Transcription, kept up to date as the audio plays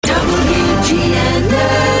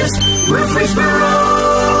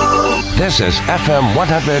This is FM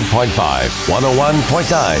 100.5,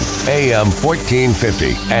 101.9, AM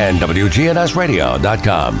 1450, and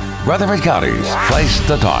WGNSradio.com. Rutherford County's place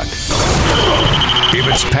to talk. If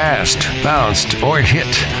it's passed, bounced, or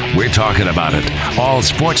hit, we're talking about it. All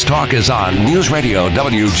sports talk is on News Radio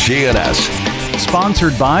WGNS.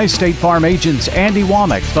 Sponsored by State Farm agents Andy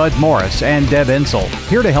Womack, Bud Morris, and Deb Insel.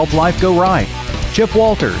 Here to help life go right. Chip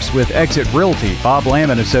Walters with Exit Realty, Bob Lamb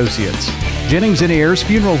 & Associates. Jennings & Ayers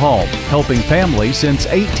Funeral Home, helping families since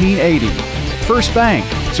 1880. First Bank,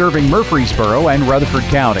 serving Murfreesboro and Rutherford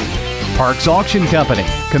County. Parks Auction Company,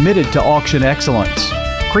 committed to auction excellence.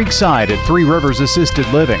 Creekside at Three Rivers Assisted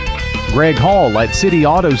Living. Greg Hall at City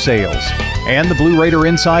Auto Sales. And the Blue Raider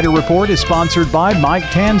Insider Report is sponsored by Mike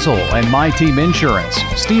Tanzel and My Team Insurance,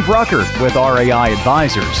 Steve Ruckert with RAI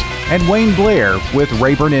Advisors, and Wayne Blair with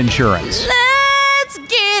Rayburn Insurance. Let's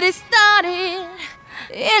get it started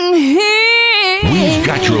in here. We've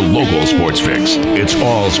got your local sports fix. It's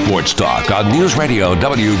All Sports Talk on News Radio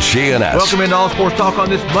WGNS. Welcome into All Sports Talk on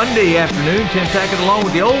this Monday afternoon. Tim Tackett along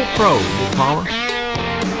with the old pro, Nick Palmer.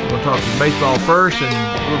 We're going to talk some baseball first and a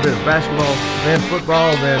little bit of basketball, then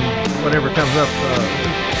football, then whatever comes up.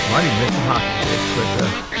 Might even mention hockey, but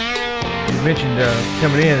you mentioned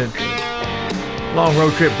coming in. Long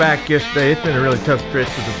road trip back yesterday. It's been a really tough stretch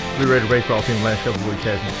for the Blue Raider baseball team the last couple of weeks,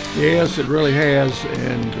 hasn't it? Yes, it really has,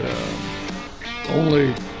 and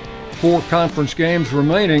only 4 conference games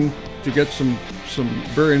remaining to get some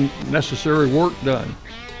very necessary work done.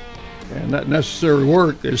 And that necessary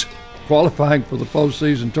work is qualifying for the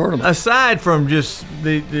postseason tournament. Aside from just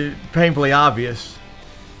the painfully obvious,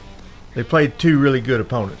 they played 2 really good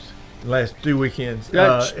opponents the last 2 weekends.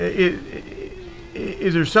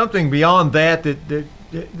 Is there something beyond that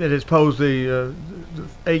has posed the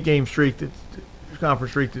 8-game streak, the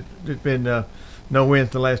conference streak that's been no wins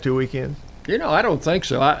the last 2 weekends? You know, I don't think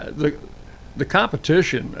so. The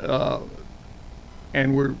competition,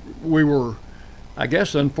 and we were, I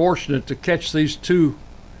guess, unfortunate to catch these 2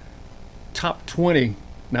 top 20.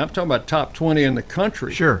 Now I'm talking about top 20 in the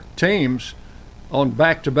country. Sure. Teams on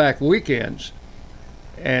back-to-back weekends,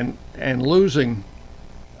 and losing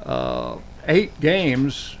 8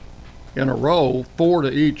 games in a row, 4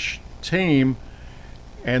 to each team,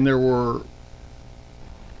 and there were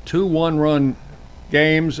 2 one-run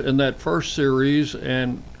games in that first series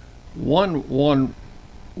and one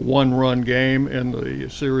one-run game in the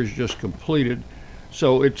series just completed.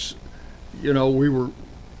 So it's, you know, we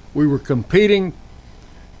were competing,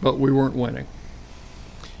 but we weren't winning.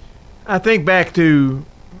 I think back to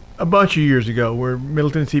a bunch of years ago where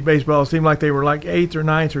Middle Tennessee baseball seemed like they were like 8th or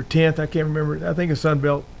 9th or 10th. I can't remember. I think a Sun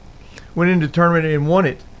Belt went into the tournament and won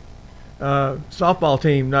it. Softball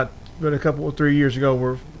team, not but a couple or 3 years ago,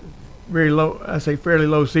 were very low. I say fairly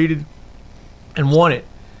low seeded, and won it.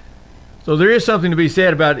 So there is something to be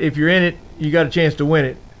said about if you're in it, you got a chance to win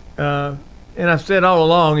it. And I've said all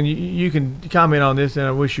along, and you can comment on this, and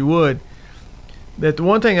I wish you would, that the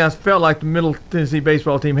one thing I felt like the Middle Tennessee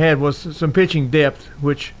baseball team had was some pitching depth,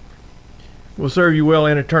 which will serve you well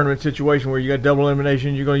in a tournament situation where you got double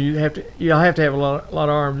elimination. You'll have to have a lot of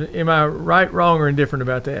arms. Am I right, wrong, or indifferent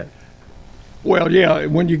about that? Well, yeah.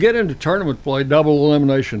 When you get into tournament play, double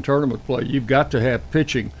elimination tournament play, you've got to have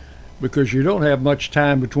pitching because you don't have much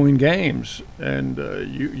time between games, and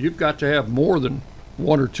you've got to have more than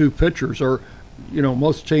 1 or 2 pitchers. Or, you know,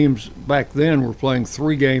 most teams back then were playing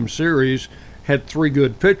 3-game series, had 3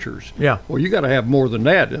 good pitchers. Yeah. Well, you got to have more than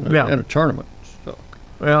that in a tournament. So.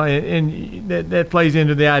 Well, and that plays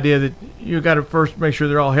into the idea that you got to first make sure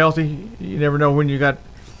they're all healthy. You never know when you got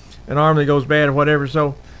an arm that goes bad or whatever.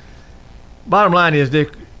 So, bottom line is,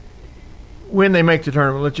 Dick, when they make the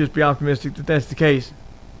tournament, let's just be optimistic that that's the case.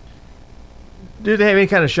 Do they have any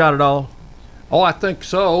kind of shot at all? Oh, I think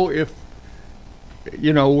so. If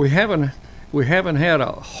you know, we haven't had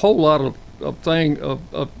a whole lot of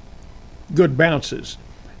good bounces,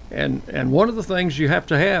 and one of the things you have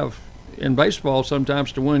to have in baseball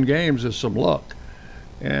sometimes to win games is some luck,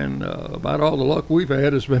 and about all the luck we've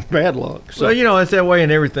had has been bad luck. So, well, you know, it's that way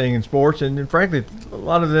in everything in sports, and frankly, a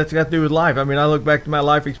lot of that's got to do with life. I mean, I look back to my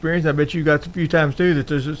life experience. I bet you got a few times too that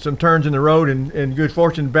there's some turns in the road, and good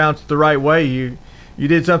fortune bounced the right way. You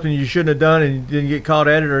did something you shouldn't have done, and you didn't get caught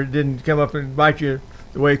at it, or it didn't come up and bite you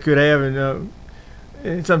the way it could have, and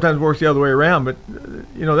it sometimes works the other way around. But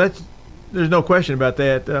you know, there's no question about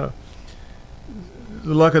that.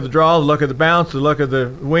 The luck of the draw, the luck of the bounce, the luck of the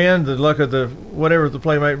wind, the luck of the whatever the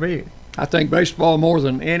play might be. I think baseball, more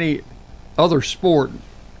than any other sport,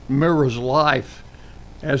 mirrors life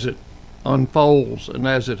as it unfolds and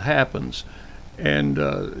as it happens. And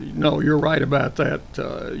no, you're right about that.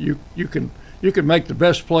 You you could make the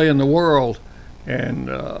best play in the world and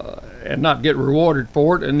not get rewarded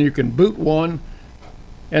for it, and you can boot one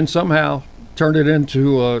and somehow turn it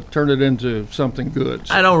into something good.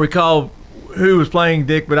 I don't recall who was playing,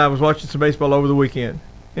 Dick, but I was watching some baseball over the weekend,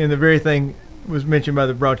 and the very thing was mentioned by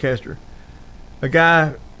the broadcaster. A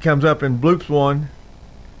guy comes up and bloops one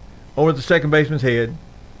over the second baseman's head,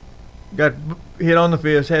 got hit on the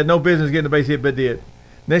fist, had no business getting the base hit, but did.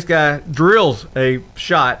 Next guy drills a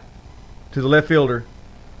shot to the left fielder,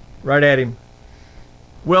 right at him.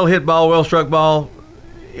 Well hit ball, well struck ball.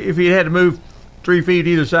 If he had to move 3 feet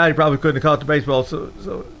either side, he probably couldn't have caught the baseball.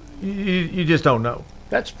 So you just don't know.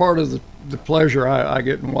 That's part of the pleasure I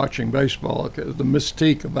get in watching baseball, the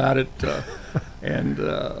mystique about it, and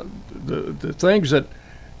the things that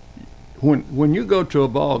when you go to a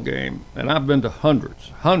ball game, and I've been to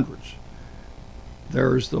hundreds,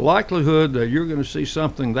 there's the likelihood that you're going to see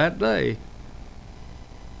something that day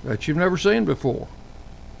that you've never seen before,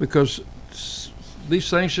 because these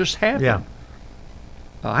things just happen. Yeah.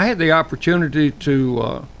 I had the opportunity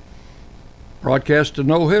to broadcast a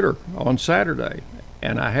no-hitter on Saturday,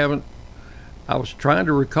 and I was trying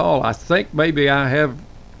to recall, I think maybe I have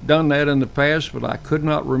done that in the past, but I could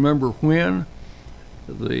not remember when.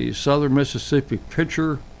 The Southern Mississippi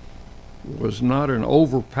pitcher was not an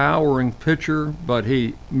overpowering pitcher, but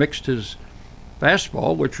he mixed his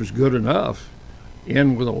fastball, which was good enough,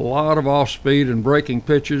 in with a lot of off-speed and breaking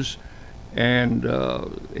pitches, and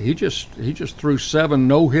he just threw 7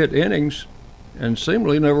 no-hit innings and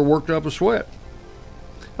seemingly never worked up a sweat.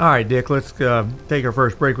 All right, Dick, let's take our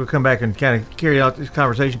first break. We'll come back and kind of carry out this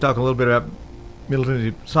conversation, talk a little bit about Middle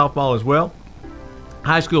Tennessee softball as well.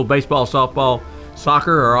 High school baseball, softball,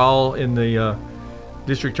 soccer are all in the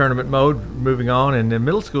district tournament mode, moving on, and then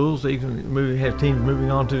middle schools, they can have teams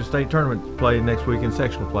moving on to state tournament play next week in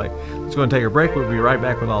sectional play. Let's go and take a break. We'll be right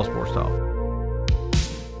back with All Sports Talk.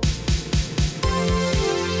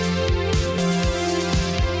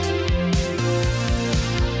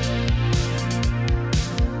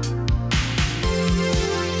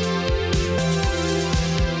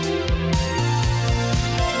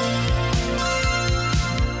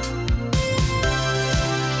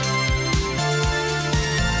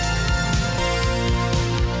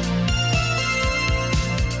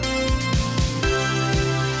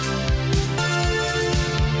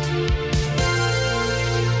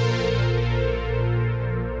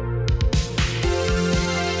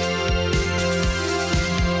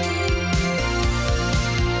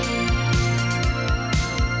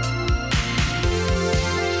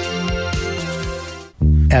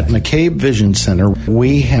 At McCabe Vision Center,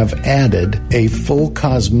 we have added a full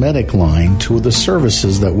cosmetic line to the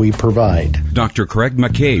services that we provide. Dr. Craig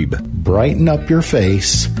McCabe. Brighten up your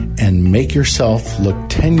face and make yourself look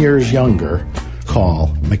 10 years younger. Call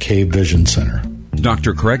McCabe Vision Center.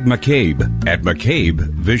 Dr. Craig McCabe at McCabe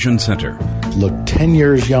Vision Center. Look 10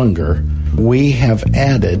 years younger. We have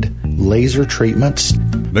added laser treatments.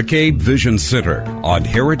 McCabe Vision Center on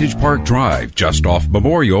Heritage Park Drive, just off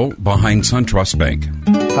Memorial, behind SunTrust Bank.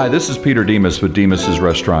 Hi, this is Peter Demas with Demas's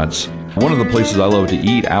Restaurants. One of the places I love to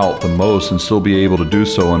eat out the most and still be able to do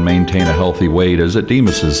so and maintain a healthy weight is at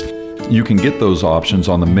Demas's. You can get those options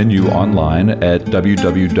on the menu online at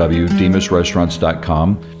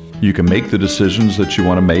www.demasrestaurants.com. You can make the decisions that you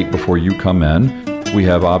want to make before you come in. We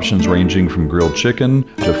have options ranging from grilled chicken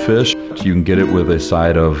to fish. You can get it with a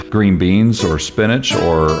side of green beans or spinach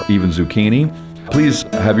or even zucchini. Please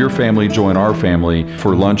have your family join our family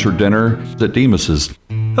for lunch or dinner at Demas's.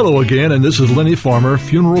 Hello again, and this is Lenny Farmer,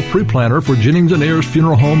 funeral pre-planner for Jennings & Ayers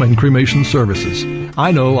Funeral Home and Cremation Services.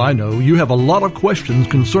 I know, you have a lot of questions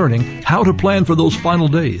concerning how to plan for those final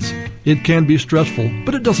days. It can be stressful,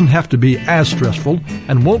 but it doesn't have to be as stressful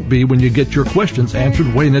and won't be when you get your questions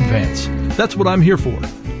answered way in advance. That's what I'm here for.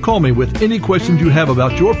 Call me with any questions you have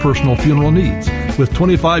about your personal funeral needs. With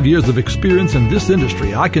 25 years of experience in this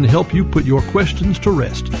industry, I can help you put your questions to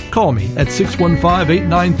rest. Call me at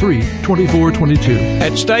 615-893-2422.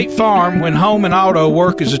 At State Farm, when home and auto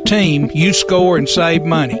work as a team, you score and save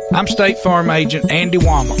money. I'm State Farm agent Andy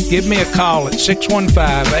Wama. Give me a call at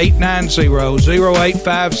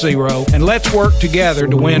 615-890-0850 and let's work together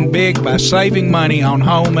to win big by saving money on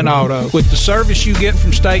home and auto. With the service you get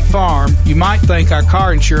from State Farm, you might think our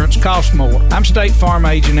car insurance costs more. I'm State Farm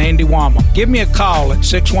agent Andy Wama. Give me a call at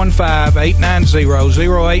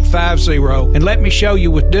 615-890-0850 and let me show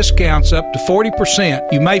you with discounts up to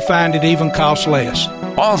 40%. You may find it even costs less.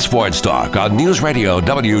 All Sports Talk on News Radio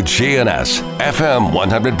WGNS, FM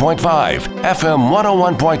 100.5, FM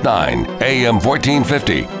 101.9, AM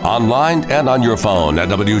 1450, online and on your phone at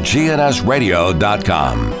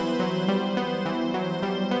WGNSradio.com.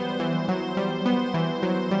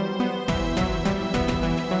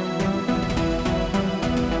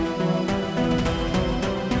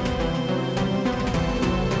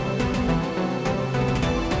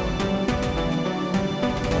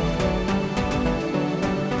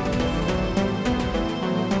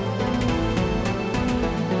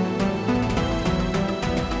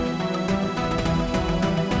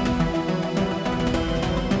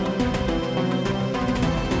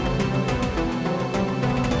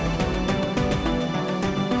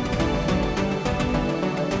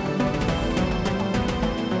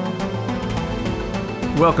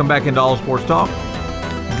 Welcome back into All Sports Talk.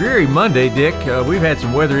 Dreary Monday, Dick. We've had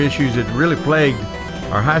some weather issues that really plagued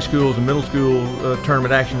our high schools and middle school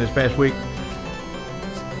tournament action this past week.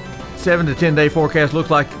 7 to 10 day forecast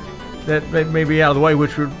looks like that may be out of the way,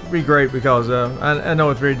 which would be great because I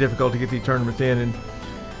know it's very difficult to get these tournaments in,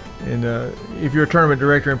 and if you're a tournament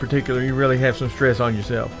director in particular, you really have some stress on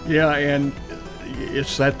yourself. Yeah, and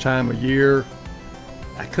it's that time of year.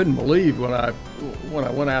 I couldn't believe when I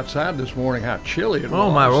went outside this morning how chilly it was.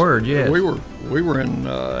 Oh my word! Yes, we were in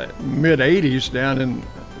mid 80s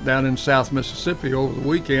down in South Mississippi over the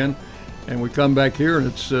weekend, and we come back here and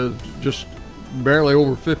it's just barely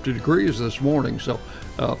over 50 degrees this morning. So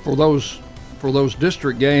for those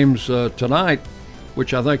district games tonight,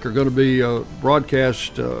 which I think are going to be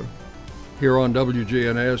broadcast here on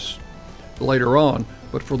WGNS later on,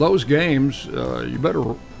 but for those games, you better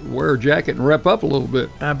wear a jacket and rep up a little bit.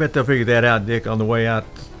 I bet they'll figure that out, Dick, on the way out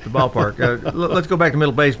to the ballpark. Let's go back to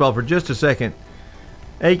middle baseball for just a second.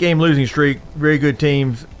 8-game losing streak, very good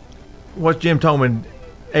teams. What's Jim Toman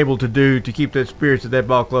able to do to keep the spirits of that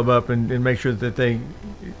ball club up and make sure that they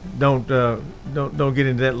don't get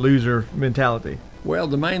into that loser mentality? Well,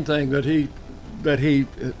 the main thing that he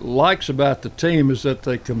likes about the team is that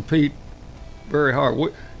they compete very hard.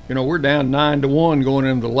 We're down 9-1 going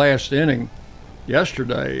into the last inning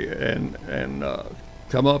yesterday, and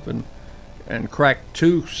come up and crack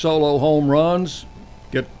 2 solo home runs,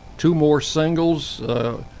 get 2 more singles,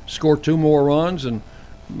 score 2 more runs, and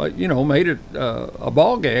made it a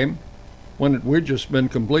ball game when we'd just been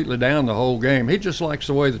completely down the whole game. He just likes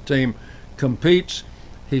the way the team competes.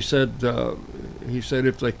 He said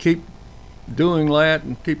if they keep doing that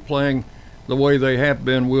and keep playing the way they have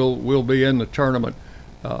been, we'll be in the tournament.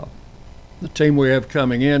 The team we have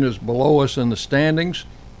coming in is below us in the standings,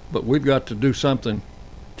 but we've got to do something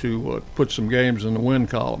to put some games in the win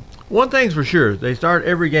column. One thing's for sure, they start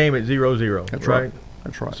every game at 0-0. That's right.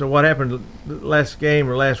 That's right. So what happened last game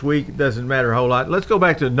or last week doesn't matter a whole lot. Let's go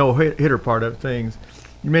back to the no-hitter part of things.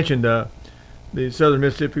 You mentioned the Southern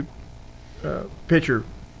Mississippi pitcher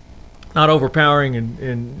not overpowering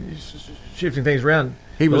and shifting things around.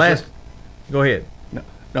 Go ahead.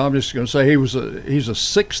 No, I'm just going to say he's a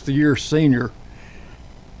 6th-year senior.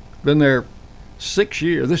 Been there 6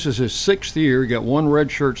 years. This is his 6th year. He got 1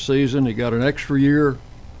 redshirt season. He got an extra year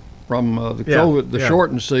from the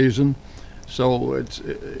shortened season. So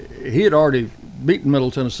he had already beaten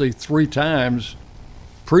Middle Tennessee 3 times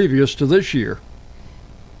previous to this year.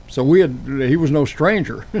 So he was no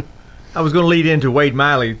stranger. I was going to lead into Wade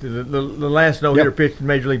Miley, the last no-hitter pitched in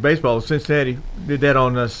Major League Baseball. Cincinnati did that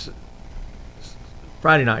on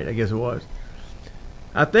Friday night, I guess it was.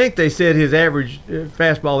 I think they said his average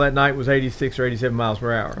fastball that night was 86 or 87 miles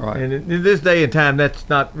per hour. Right. And in this day and time, that's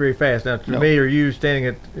not very fast. Now, to me or you, standing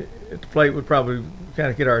at the plate would probably kind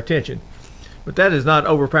of get our attention. But that is not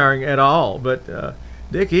overpowering at all. But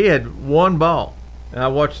Dick, he had 1 ball. And I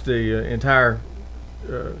watched the entire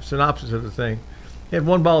synopsis of the thing. He had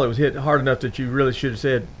 1 ball that was hit hard enough that you really should have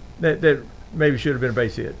said that maybe should have been a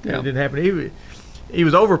base hit. Yeah. It didn't happen. He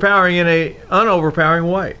was overpowering in a unoverpowering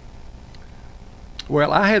way.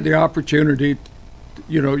 Well, I had the opportunity,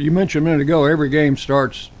 you mentioned a minute ago, every game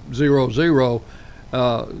starts 0-0.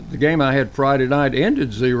 The game I had Friday night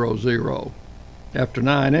ended 0-0 after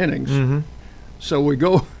 9 innings. Mm-hmm. So we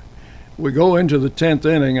go into the 10th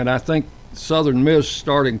inning, and I think Southern Miss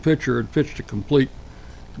starting pitcher had pitched a complete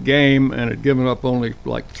game and had given up only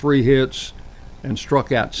like 3 hits and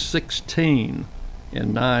struck out 16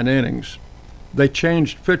 in 9 innings. They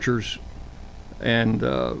changed pitchers, and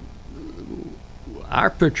our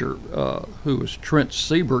pitcher, who was Trent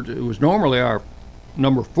Siebert, who was normally our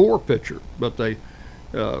number 4 pitcher, but they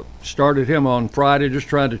started him on Friday, just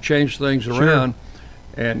trying to change things around.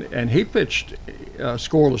 And he pitched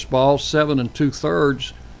scoreless ball, 7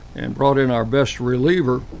 2/3, and brought in our best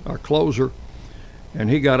reliever, our closer, and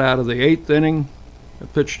he got out of the 8th inning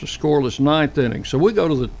and pitched a scoreless 9th inning. So we go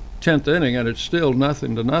to the 10th inning, and it's still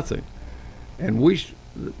 0-0. And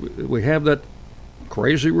we have that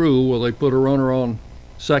crazy rule where they put a runner on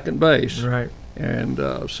second base, right? And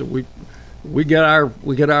so we get our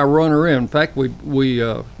runner in. In fact, we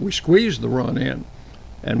squeezed the run in,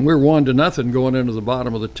 and we're 1-0 going into the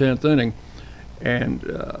bottom of the 10th inning, and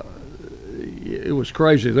it was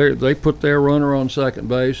crazy. They put their runner on second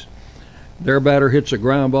base. Their batter hits a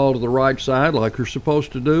ground ball to the right side like you're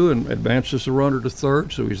supposed to do, and advances the runner to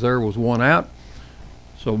third. So he's there with 1 out.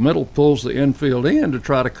 So Middle pulls the infield in to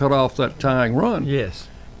try to cut off that tying run. Yes.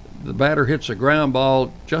 The batter hits a ground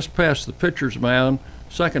ball just past the pitcher's mound.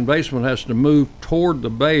 Second baseman has to move toward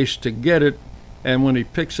the base to get it, and when he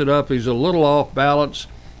picks it up, he's a little off balance,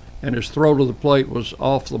 and his throw to the plate was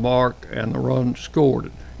off the mark, and the run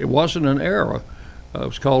scored. It wasn't an error. It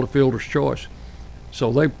was called a fielder's choice.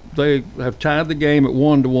 So they have tied the game at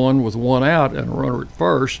 1-1 with one out and a runner at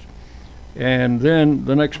first, and then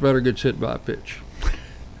the next batter gets hit by a pitch.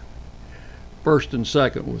 First and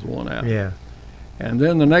second with one out. Yeah. And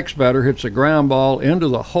then the next batter hits a ground ball into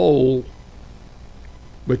the hole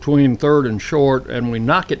between third and short, and we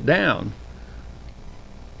knock it down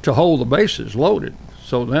to hold the bases loaded.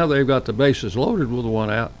 So now they've got the bases loaded with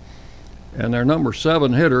one out, and their number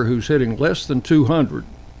 7 hitter, who's hitting less than 200,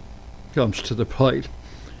 comes to the plate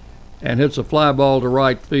and hits a fly ball to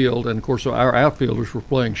right field. And of course our outfielders were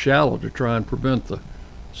playing shallow to try and prevent the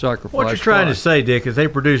sacrifice. What you're trying to say, Dick, is they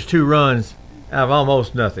produced 2 runs out of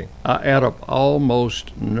almost nothing. Out of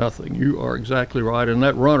almost nothing. You are exactly right. And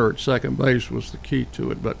that runner at second base was the key to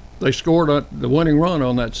it. But they scored the winning run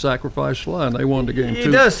on that sacrifice fly, and they won the game 2-1.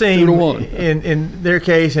 It does seem, in their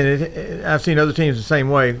case, and I've seen other teams the same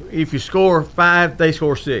way, if you score 5, they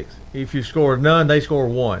score 6. If you score none, they score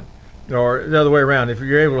 1. Or the other way around. If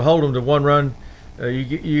you're able to hold them to 1 run,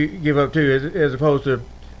 you give up 2, as opposed to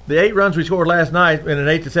the 8 runs we scored last night in an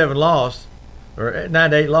 8-7 loss, or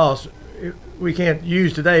 9-8 loss. We can't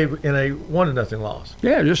use today in a 1-0 loss.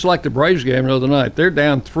 Yeah, just like the Braves game the other night. They're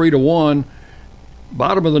down 3-1,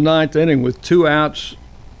 bottom of the 9th inning with 2 outs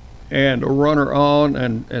and a runner on,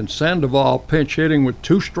 and Sandoval pinch hitting with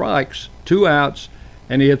 2 strikes, 2 outs,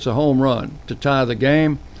 and he hits a home run to tie the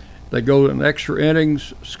game. They go in extra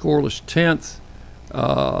innings, scoreless 10th.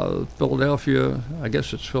 Philadelphia, I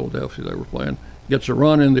guess it's Philadelphia they were playing, gets a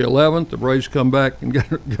run in the 11th. The Braves come back and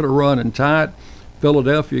get a run and tie it.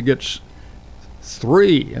 Philadelphia gets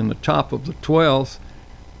 3 in the top of the 12th,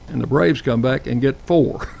 and the Braves come back and get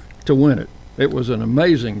 4 to win it. It was an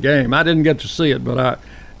amazing game. I didn't get to see it, but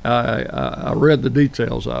I read the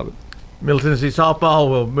details of it. Middle Tennessee softball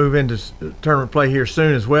will move into tournament play here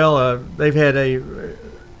soon as well. They've had a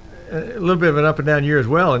little bit of an up and down year as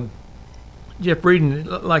well, and Jeff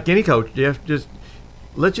Breeden, like any coach, Jeff,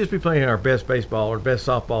 let's just be playing our best baseball or best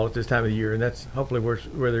softball at this time of the year, and that's hopefully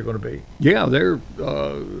where they're going to be. Yeah, they're.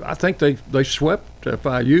 I think they swept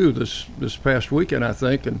FIU this past weekend, I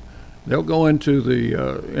think, and they'll go into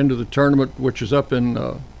the tournament, which is up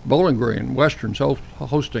in Bowling Green. Western's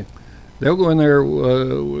hosting. They'll go in there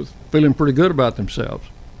with feeling pretty good about themselves.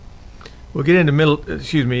 We'll get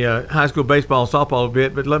into high school baseball and softball a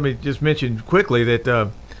bit, but let me just mention quickly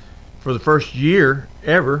that for the first year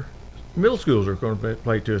ever, middle schools are going to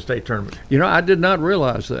play to a state tournament. You know, I did not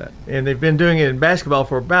realize that. And they've been doing it in basketball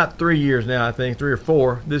for about 3 years now, I think, 3 or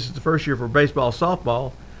 4. This is the first year for baseball,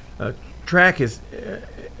 softball. Track is,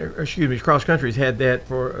 cross country has had that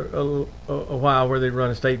for a while, where they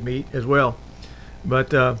run a state meet as well.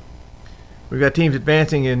 But we've got teams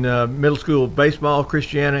advancing in middle school baseball.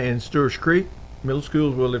 Christiana and Stewart's Creek middle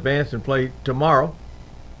schools will advance and play tomorrow,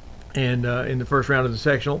 and in the first round of the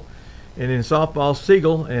sectional. And in softball,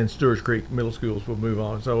 Siegel and Stewart's Creek middle schools will move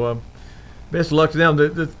on. So best of luck to them.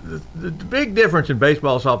 The big difference in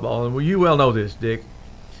baseball and softball, and you well know this, Dick,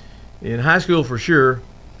 in high school for sure,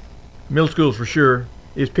 middle schools for sure,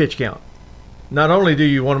 is pitch count. Not only do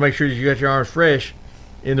you want to make sure that you got your arms fresh,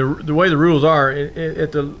 in the way the rules are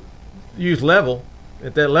at the youth level,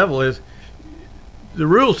 at that level is the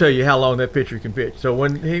rules tell you how long that pitcher can pitch. So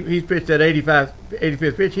when he's pitched that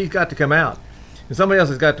 85th pitch, he's got to come out. And somebody else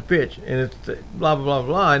has got to pitch, and it's blah, blah, blah,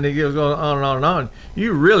 blah, and it goes on and on and on.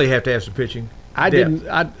 You really have to have some pitching depth.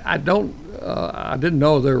 I didn't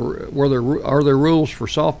know are there rules for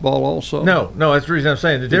softball also? No, that's the reason I'm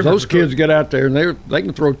saying the difference. Those kids get out there and they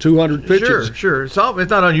can throw 200 pitches. Sure. It's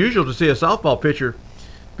not unusual to see a softball pitcher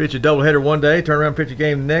pitch a doubleheader one day, turn around, pitch a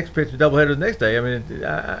game the next, pitch a doubleheader the next day. I mean,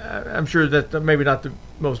 I'm sure that's maybe not the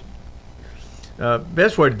most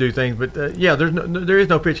best way to do things, but there is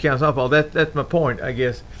no pitch count in softball. That's my point, I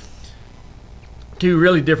guess. 2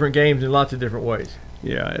 really different games in lots of different ways.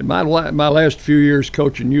 Yeah, in my last few years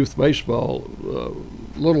coaching youth baseball,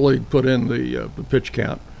 Little League put in the pitch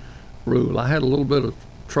count rule. I had a little bit of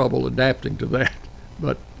trouble adapting to that,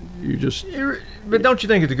 but But don't you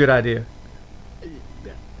think it's a good idea?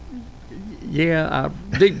 Yeah,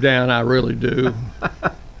 deep down I really do.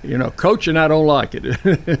 Coaching, I don't like it.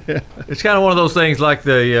 It's kind of one of those things like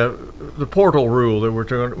the portal rule that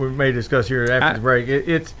we may discuss here after the break.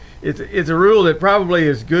 It's a rule that probably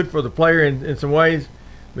is good for the player in some ways,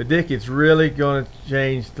 but Dick, it's really going to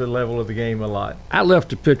change the level of the game a lot. I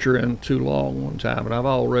left a pitcher in too long one time, and I've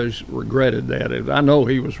always regretted that. I know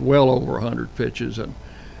he was well over 100 pitches, and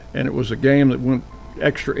it was a game that went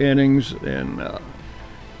extra innings, and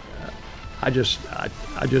I just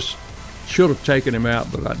should have taken him out,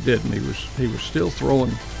 but I didn't. He was still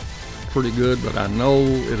throwing pretty good, but I know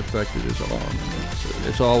it affected his arm.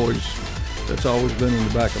 That's always been in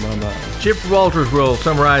the back of my mind. Chip Walters will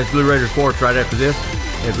summarize Blue Raider sports right after this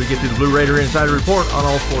as we get to the Blue Raider Insider Report on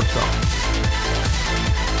All Sports Talk.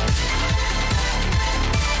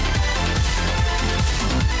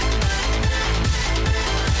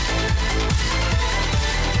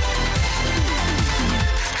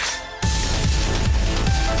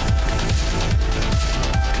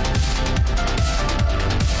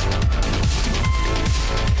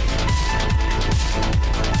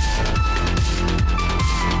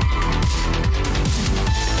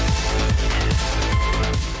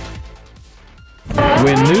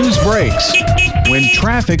 When news breaks, when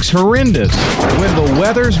traffic's horrendous, when the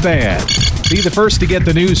weather's bad. Be the first to get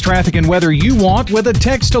the news, traffic, and weather you want with a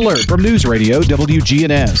text alert from News Radio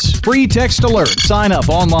WGNS. Free text alert. Sign up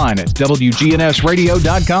online at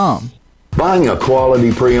WGNSradio.com. Buying a quality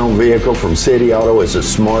pre-owned vehicle from City Auto is the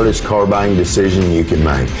smartest car buying decision you can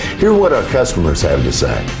make. Hear what our customers have to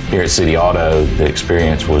say. Here at City Auto, the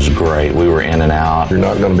experience was great. We were in and out. You're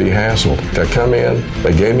not going to be hassled. I come in,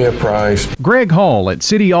 they gave me a price. Greg Hall at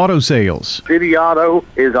City Auto Sales. City Auto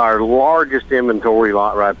is our largest inventory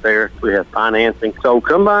lot right there. We have financing. So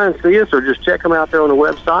come by and see us or just check them out there on the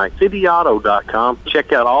website, cityauto.com.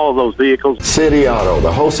 Check out all of those vehicles. City Auto,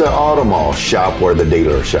 the wholesale auto mall. Shop where the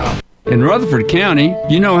dealers shop. In Rutherford County,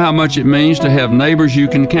 you know how much it means to have neighbors you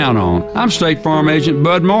can count on. I'm State Farm Agent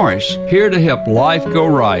Bud Morris, here to help life go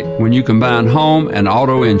right when you combine home and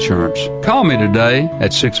auto insurance. Call me today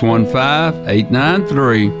at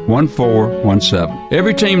 615-893-1417.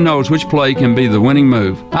 Every team knows which play can be the winning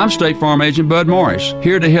move. I'm State Farm Agent Bud Morris,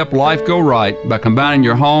 here to help life go right by combining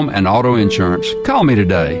your home and auto insurance. Call me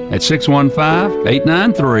today at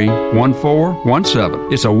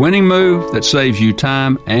 615-893-1417. It's a winning move that saves you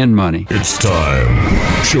time and money. It's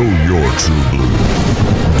time. Show your true blue.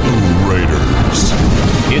 Blue Raiders.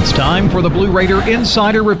 It's time for the Blue Raider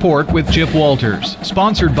Insider Report with Chip Walters.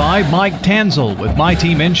 Sponsored by Mike Tanzel with My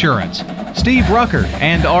Team Insurance, Steve Rucker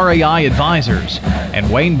and RAI Advisors, and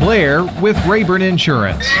Wayne Blair with Rayburn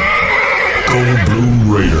Insurance. Go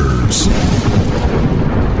Blue Raiders.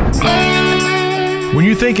 When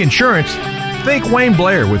you think insurance, think Wayne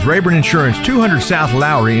Blair with Rayburn Insurance, 200 South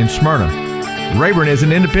Lowry in Smyrna. Rayburn is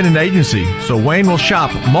an independent agency, so Wayne will shop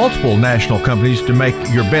multiple national companies to make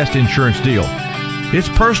your best insurance deal. It's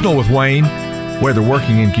personal with Wayne, whether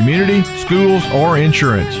working in community, schools, or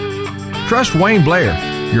insurance. Trust Wayne Blair,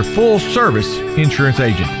 your full-service insurance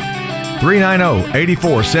agent.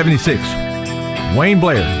 390-8476. Wayne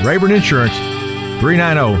Blair, Rayburn Insurance,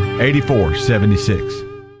 390-8476.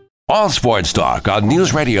 All Sports Talk on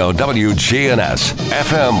News Radio WGNS,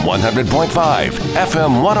 FM 100.5,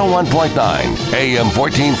 FM 101.9, AM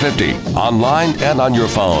 1450, online and on your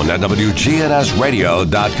phone at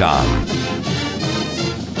WGNSradio.com.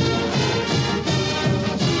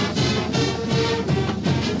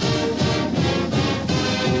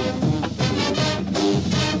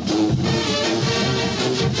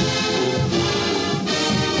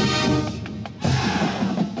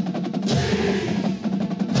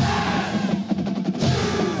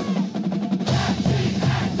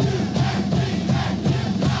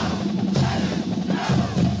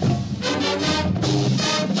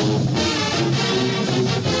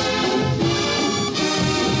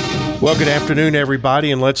 Well, good afternoon,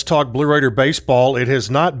 everybody, and let's talk Blue Raider baseball. It has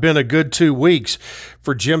not been a good 2 weeks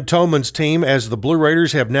for Jim Toman's team, as the Blue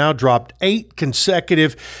Raiders have now dropped 8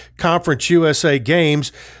 consecutive Conference USA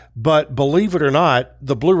games. But believe it or not,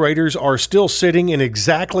 the Blue Raiders are still sitting in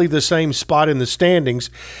exactly the same spot in the standings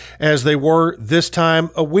as they were this time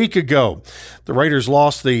a week ago. The Raiders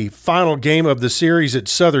lost the final game of the series at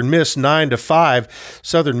Southern Miss 9-5.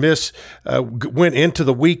 Southern Miss went into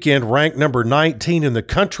the weekend ranked number 19 in the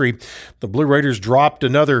country. The Blue Raiders dropped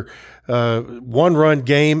another one-run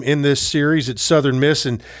game in this series at Southern Miss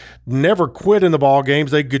and never quit in the ball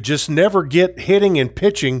games. They could just never get hitting and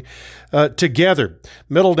pitching together.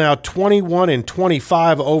 Middle now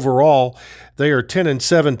 21-25 overall. They are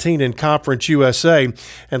 10-17 in Conference USA.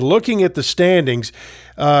 And looking at the standings,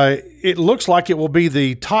 it looks like it will be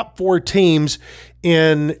the top 4 teams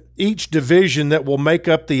in each division that will make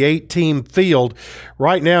up the 8-team field.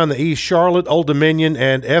 Right now in the East, Charlotte, Old Dominion,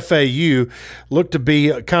 and FAU look to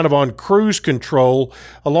be kind of on cruise control,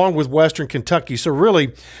 along with Western Kentucky. So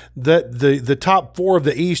really, the top 4 of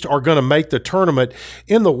the East are going to make the tournament.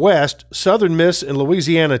 In the West, Southern Miss and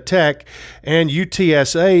Louisiana Tech and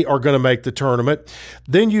UTSA are going to make the tournament.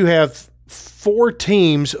 Then you have 4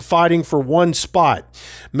 teams fighting for one spot.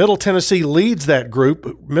 Middle Tennessee leads that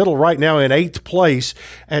group. Middle right now in 8th place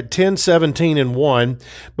at 10-17-1.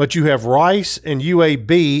 But you have Rice and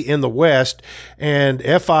UAB in the West and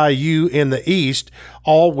FIU in the East,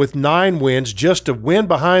 all with 9 wins, just a win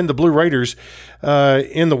behind the Blue Raiders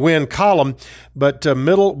in the win column. But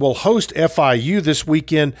Middle will host FIU this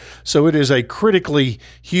weekend, so it is a critically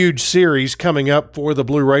huge series coming up for the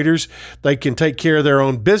Blue Raiders. They can take care of their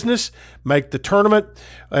own business, make the tournament,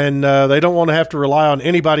 and they don't want to have to rely on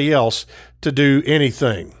anybody else to do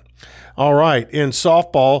anything. All right, in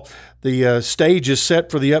softball, the stage is set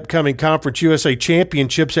for the upcoming Conference USA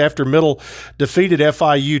Championships after Middle defeated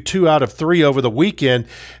FIU 2 out of 3 over the weekend.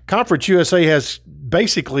 Conference USA has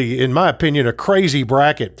basically, in my opinion, a crazy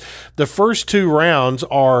bracket. The first 2 rounds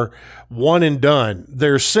are one and done.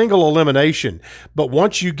 They're single elimination. But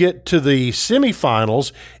once you get to the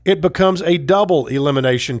semifinals, it becomes a double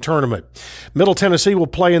elimination tournament. Middle Tennessee will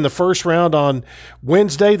play in the first round on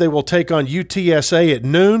Wednesday. They will take on UTSA at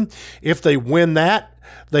noon. If they win that,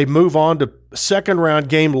 they move on to second round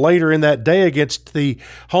game later in that day against the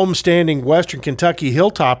homestanding Western Kentucky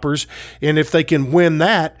Hilltoppers. And if they can win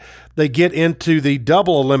that, they get into the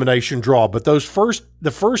double elimination draw. But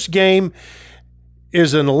the first game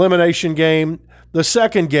is an elimination game. The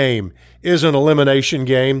second game is an elimination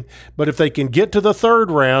game. But if they can get to the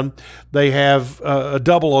third round, they have a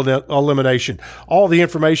double elimination. All the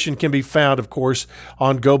information can be found, of course,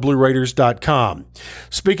 on GoBlueRaiders.com.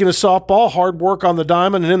 Speaking of softball, hard work on the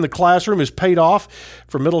diamond and in the classroom has paid off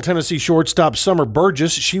for Middle Tennessee shortstop Summer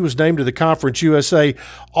Burgess. She was named to the Conference USA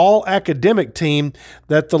All-Academic team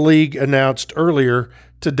that the league announced earlier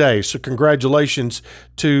today. So congratulations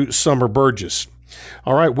to Summer Burgess.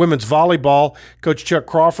 All right, women's volleyball. Coach Chuck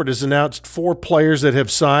Crawford has announced 4 players that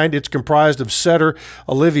have signed. It's comprised of setter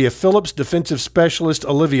Olivia Phillips, defensive specialist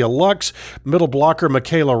Olivia Lux, middle blocker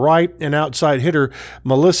Michaela Wright, and outside hitter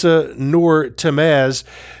Melissa Noor Temez.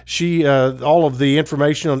 All of the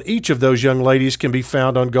information on each of those young ladies can be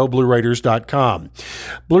found on GoBlueRaiders.com.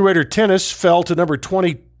 Blue Raider tennis fell to number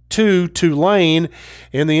 22 Tulane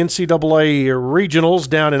in the NCAA regionals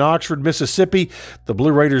down in Oxford, Mississippi. The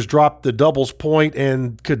Blue Raiders dropped the doubles point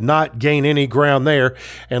and could not gain any ground there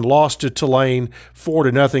and lost to Tulane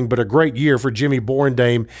 4-0, but a great year for Jimmy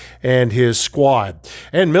Borndame and his squad.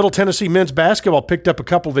 And Middle Tennessee men's basketball picked up a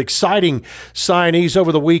couple of exciting signees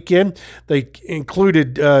over the weekend. They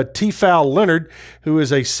included Tefal Leonard, who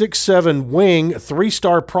is a 6'7" wing,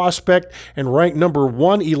 3-star prospect and ranked number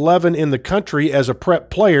 111 in the country as a prep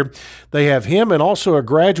player. They have him and also a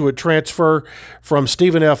graduate transfer from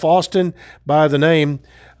Stephen F. Austin by the name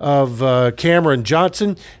of Cameron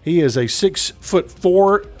Johnson. He is a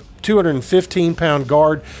 6'4", 215-pound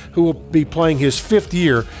guard who will be playing his 5th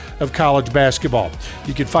year of college basketball.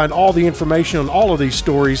 You can find all the information on all of these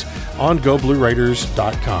stories on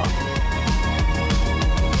GoBlueRaiders.com.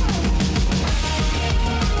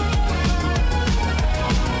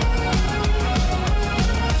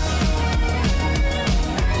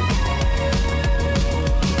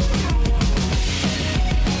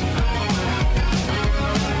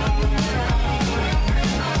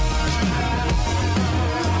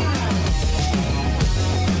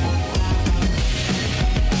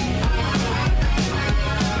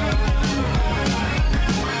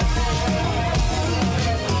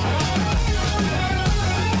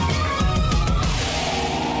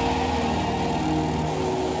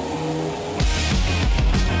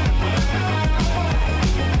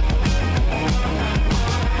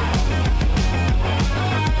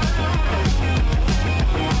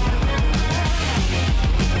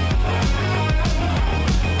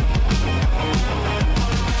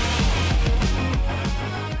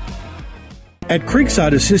 At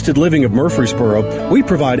Creekside Assisted Living of Murfreesboro, we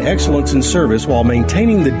provide excellence in service while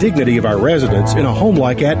maintaining the dignity of our residents in a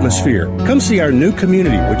home-like atmosphere. Come see our new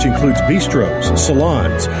community, which includes bistros,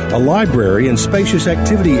 salons, a library, and spacious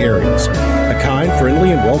activity areas. A kind,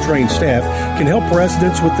 friendly, and well-trained staff can help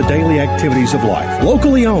residents with the daily activities of life.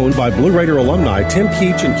 Locally owned by Blue Raider alumni Tim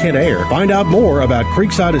Keach and Kent Ayer. Find out more about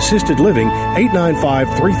Creekside Assisted Living,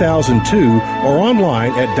 895-3002, or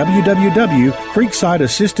online at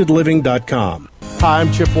www.creeksideassistedliving.com. Hi,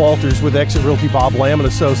 I'm Chip Walters with Exit Realty Bob Lamb &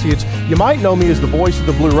 Associates. You might know me as the voice of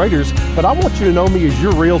the Blue Raiders, but I want you to know me as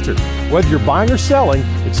your realtor. Whether you're buying or selling,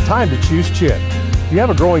 it's time to choose Chip. Do you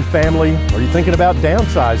have a growing family? Are you thinking about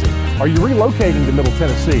downsizing? Are you relocating to Middle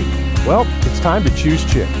Tennessee? Well, it's time to choose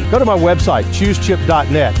Chip. Go to my website,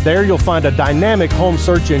 choosechip.net. There you'll find a dynamic home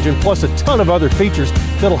search engine plus a ton of other features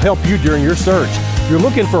that'll help you during your search. If you're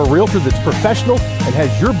looking for a realtor that's professional and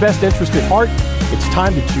has your best interest at heart, it's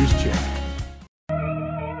time to choose Chip.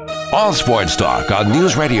 All sports talk on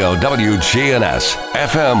News Radio WGNS,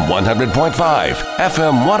 FM 100.5,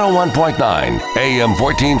 FM 101.9, AM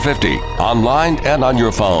 1450, online and on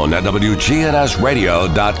your phone at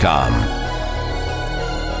WGNSradio.com.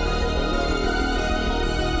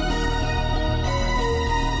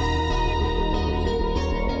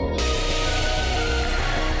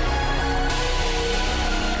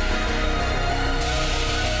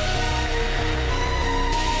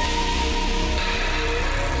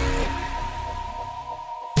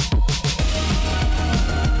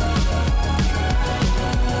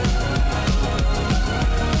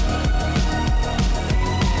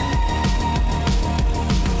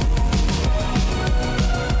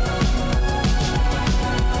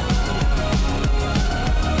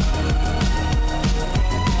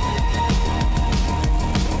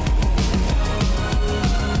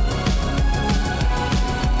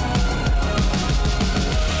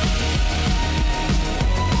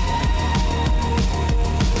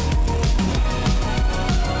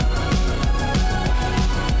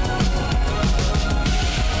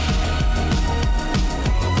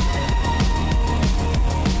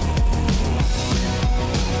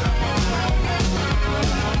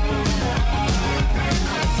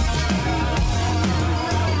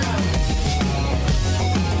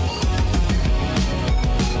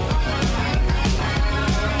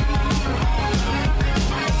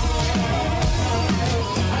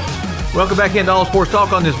 Welcome back into All Sports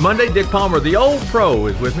Talk on this Monday. Dick Palmer, the old pro,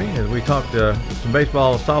 is with me as we talk some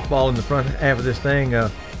baseball, softball in the front half of this thing.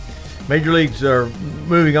 Major leagues are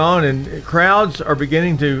moving on, and crowds are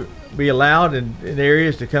beginning to be allowed in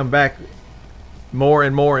areas to come back more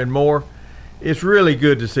and more and more. It's really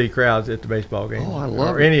good to see crowds at the baseball game. Oh, I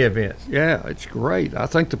love it. Or any events. Yeah, it's great. I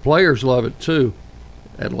think the players love it too.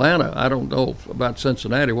 Atlanta, I don't know about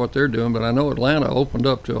Cincinnati, what they're doing, but I know Atlanta opened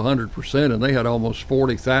up to 100%, and they had almost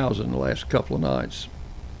 40,000 the last couple of nights.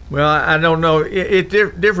 Well, I don't know.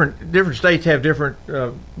 Different states have different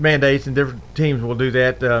mandates, and different teams will do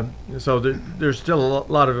that. So there's still a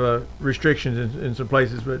lot of restrictions in some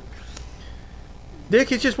places. But,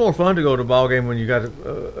 Dick, it's just more fun to go to a ball game when you got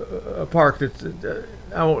a park that's it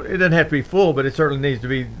doesn't have to be full, but it certainly needs to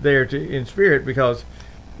be there in spirit, because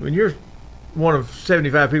when you're one of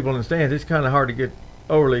 75 people in the stands, it's kind of hard to get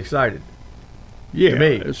overly excited. Yeah, to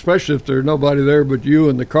me. Especially if there's nobody there but you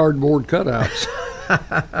and the cardboard cutouts.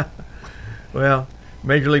 Well,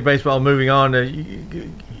 Major League Baseball moving on. You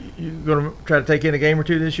going to try to take in a game or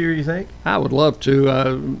two this year, you think? I would love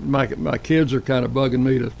to. My kids are kind of bugging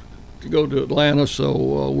me to go to Atlanta,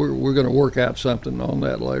 so we're going to work out something on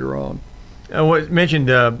that later on. I mentioned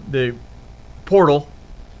the portal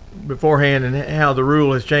beforehand and how the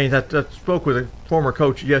rule has changed. I spoke with a former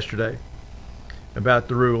coach yesterday about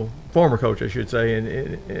the rule, former coach I should say,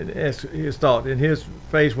 and asked his thought. And his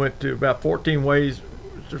face went to about 14 ways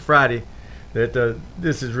to Friday that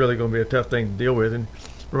this is really going to be a tough thing to deal with. And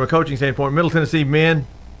from a coaching standpoint, Middle Tennessee men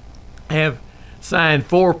have signed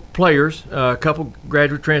 4 players, a couple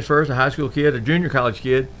graduate transfers, a high school kid, a junior college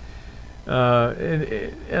kid.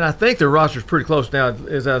 And I think their roster's pretty close now,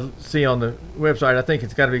 as I see on the website. I think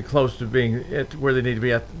it's got to be close to being at where they need to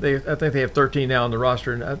be. I think they have 13 now on the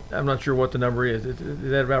roster, and I'm not sure what the number is.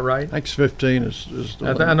 Is that about right? I think 15 is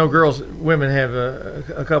the I know women have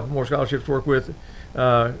a couple more scholarships to work with.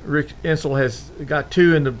 Rick Insel has got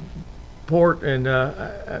 2 in the port, and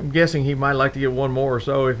I'm guessing he might like to get one more or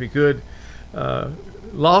so if he could.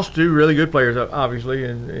 Lost 2 really good players, obviously,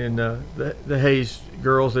 in the Hayes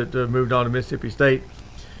girls that moved on to Mississippi State.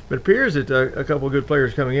 But it appears that a couple of good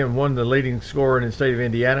players coming in. One, the leading scorer in the state of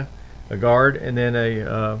Indiana, a guard, and then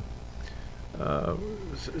a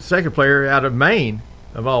second player out of Maine,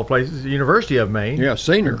 of all places, the University of Maine. Yeah,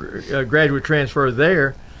 senior. A graduate transfer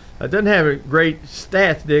there. Doesn't have a great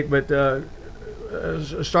stats, Dick, but a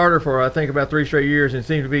starter for, I think, about 3 straight years, and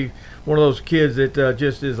seems to be one of those kids that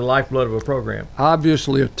just is the lifeblood of a program.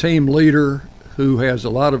 Obviously a team leader who has a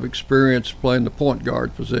lot of experience playing the point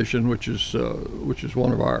guard position, which is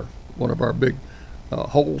one of our big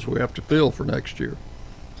holes we have to fill for next year.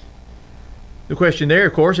 The question there,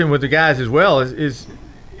 of course, and with the guys as well, is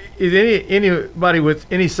anybody with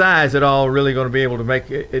any size at all really going to be able to make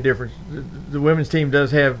a difference? The women's team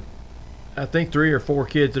does have, I think, 3 or 4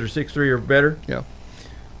 kids that are 6'3" or better. Yeah.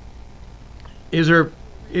 Is there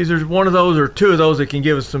one of those or 2 of those that can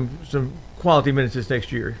give us some quality minutes this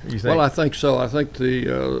next year, you think? Well, I think so. I think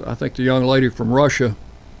the young lady from Russia,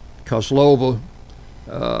 Kozlova,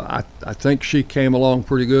 I think she came along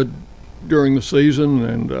pretty good during the season,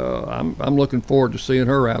 and I'm looking forward to seeing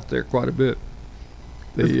her out there quite a bit.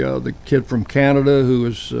 The kid from Canada, who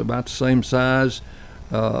is about the same size,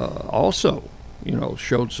 also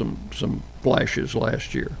showed some flashes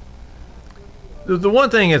last year. The one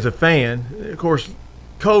thing as a fan, of course,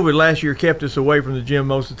 COVID last year kept us away from the gym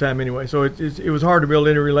most of the time anyway, so it was hard to build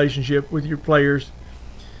any relationship with your players.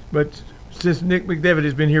 But since Nick McDevitt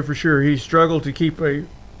has been here for sure, he struggled to keep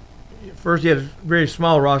first he had a very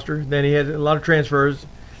small roster, then he had a lot of transfers,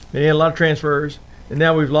 then he had a lot of transfers, and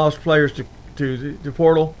now we've lost players to the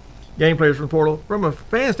portal, game players from the portal. From a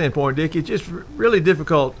fan standpoint, Dick, it's just really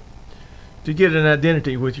difficult to get an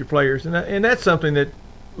identity with your players, and that's something that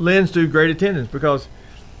lends to great attendance, because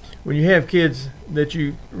when you have kids that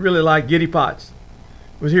you really like, Giddy Potts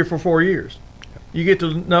was here for 4 years. You get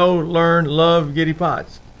to know, learn, love Giddy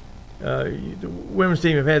Potts. The women's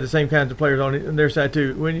team have had the same kinds of players on their side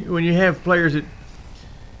too. When you have players that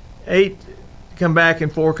 8 come back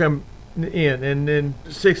and 4 come in, and then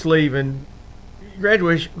 6 leave, and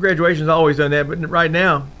graduation's always done that. But right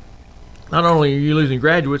now, not only are you losing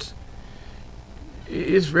graduates,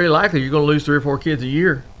 it's very likely you're going to lose 3 or 4 kids a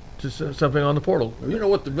year to something on the portal. You know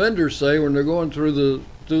what the vendors say when they're going through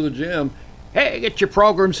the gym? Hey, get your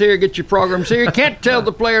programs here, get your programs here. You can't tell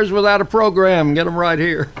the players without a program. Get them right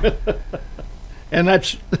here. And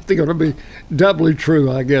that's going to be doubly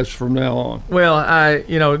true, I guess, from now on. Well,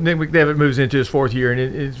 Nick McDevitt moves into his 4th year, and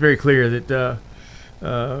it's very clear that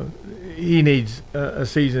he needs a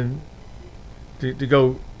season to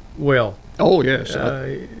go well. Oh, yes.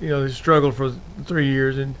 They struggled for 3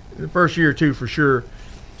 years, and the first year or 2 for sure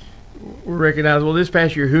we recognize, well, this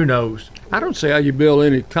past year, who knows? I don't see how you build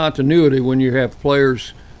any continuity when you have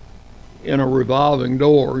players in a revolving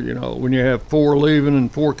door, when you have 4 leaving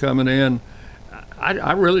and 4 coming in.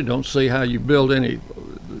 I really don't see how you build any,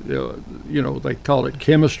 they call it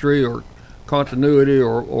chemistry or continuity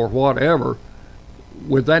or whatever,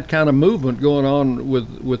 with that kind of movement going on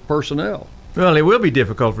with personnel. Well, it will be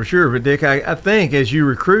difficult for sure, but Dick, I think as you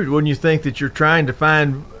recruit, wouldn't you think that you're trying to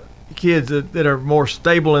find kids that are more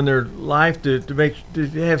stable in their life to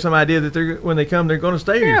have some idea that when they come, they're going to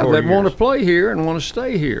stay here. Yeah, they want to play here and want to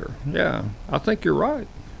stay here. Yeah, I think you're right.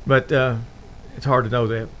 But it's hard to know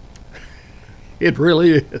that. It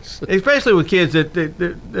really is, especially with kids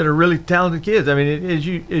that are really talented kids. I mean,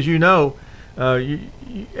 as you know,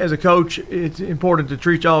 as a coach, it's important to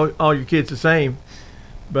treat all your kids the same.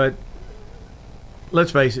 But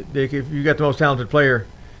let's face it, Dick, if you got the most talented player,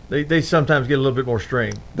 they sometimes get a little bit more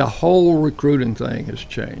strain. The whole recruiting thing has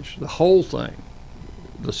changed. The whole thing,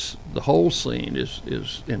 the whole scene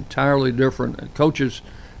is entirely different. And coaches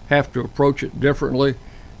have to approach it differently,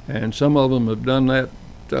 and some of them have done that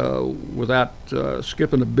without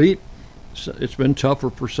skipping a beat. It's been tougher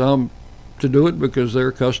for some to do it because they're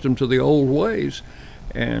accustomed to the old ways.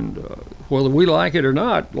 And whether we like it or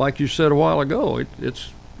not, like you said a while ago, it's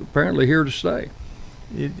apparently here to stay.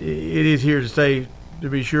 It is here to stay, to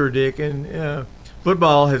be sure, Dick. And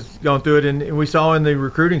football has gone through it, and we saw in the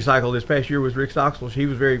recruiting cycle this past year with Rick Stockstill, he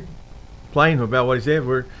was very plain about what he said.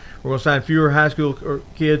 We're going to sign fewer high school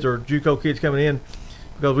kids or JUCO kids coming in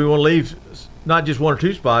because we want to leave not just 1 or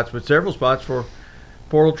 2 spots, but several spots for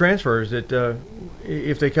portal transfers that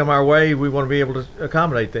if they come our way, we want to be able to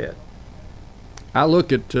accommodate that. I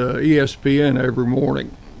look at ESPN every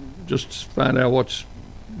morning just to find out what's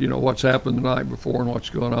happened the night before and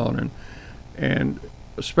what's going on, and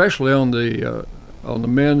especially on the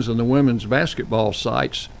men's and the women's basketball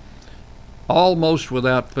sites, almost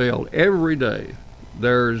without fail, every day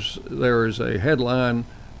there is a headline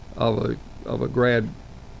of a grad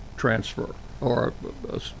transfer or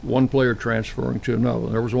one player transferring to another.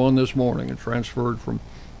 There was one this morning and transferred from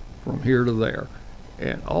here to there,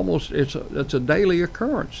 and almost it's a daily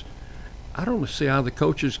occurrence. I don't see how the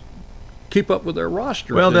coaches keep up with their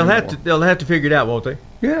rosters. Well, they'll anymore. have to figure it out, won't they?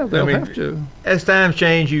 Yeah, they'll have to. As times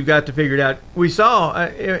change, you've got to figure it out. We saw,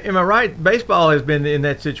 am I right? Baseball has been in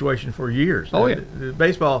that situation for years. Oh yeah,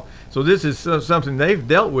 baseball. So this is something they've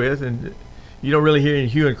dealt with, and you don't really hear any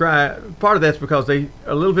hue and cry. Part of that's because they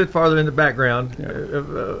are a little bit farther in the background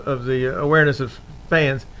of the awareness of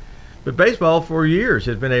fans. But baseball for years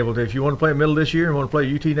has been able to, if you want to play at Middle this year and want to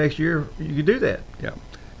play UT next year, you can do that. Yeah.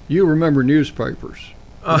 You remember newspapers.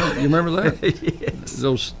 You remember that? Yes.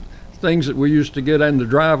 Those things that we used to get in the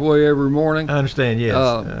driveway every morning. I understand,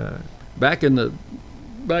 yes. Back in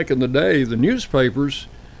the day, the newspapers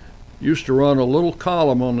used to run a little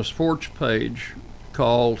column on the sports page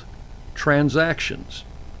called Transactions,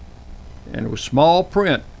 and it was small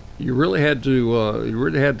print. You really had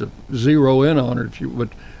to zero in on it if you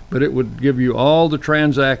would, but it would give you all the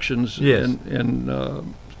transactions, yes,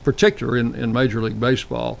 in particular in Major League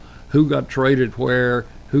Baseball, who got traded where,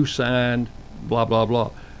 who signed, blah blah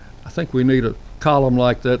blah. I think we need a column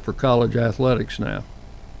like that for college athletics now.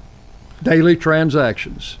 daily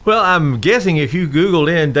transactions. Well, I'm guessing if you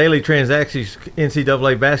Googled in daily transactions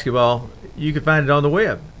NCAA basketball, you could find it on the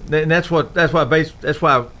web. And that's why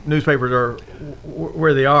newspapers are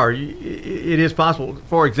where they are. It is possible.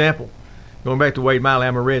 For example, going back to Wade Miley,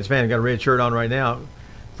 I'm a Reds fan. I've got a red shirt on right now.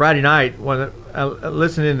 Friday night, when I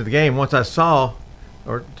listened into the game, once I saw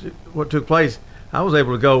what took place, I was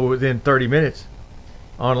able to go within 30 minutes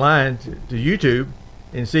online to YouTube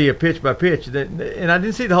and see a pitch by pitch. And I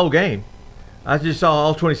didn't see the whole game. I just saw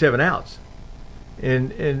all 27 outs.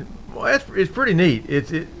 And well, it's pretty neat.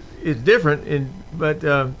 It's different, but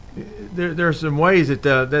there are some ways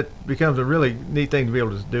that becomes a really neat thing to be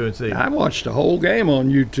able to do and see. I watched the whole game on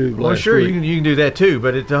YouTube. Well, last sure, week. you can do that too,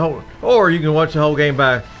 but it's a whole. Or you can watch the whole game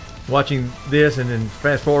by watching this and then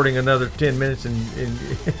fast forwarding another 10 minutes and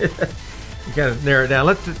you kind of narrow it down.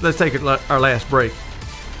 Let's take our last break.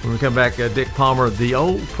 When we come back, Dick Palmer, the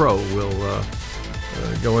old pro, will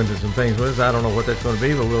go into some things with us. I don't know what that's going to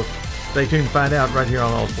be, but we'll stay tuned to find out right here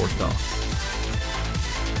on All Sports Talk.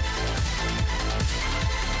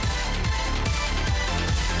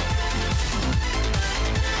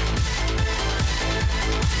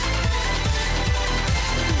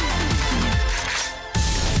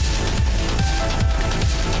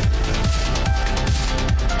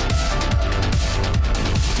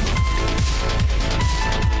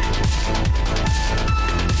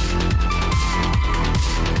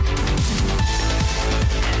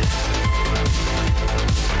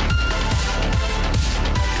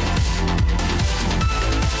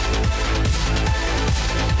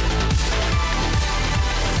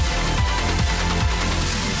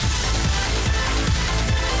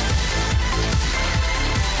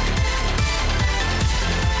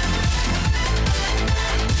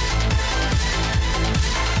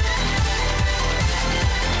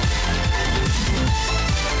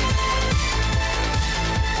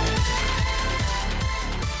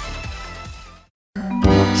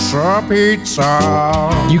 Sir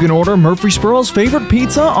Pizza. You can order Murfreesboro's favorite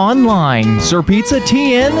pizza online.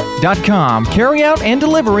 SirPizzaTN.com. Carry out and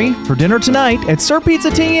delivery for dinner tonight at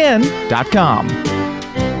SirPizzaTN.com.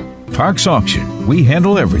 Parks Auction. We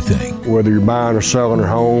handle everything. Whether you're buying or selling a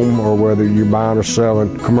home or whether you're buying or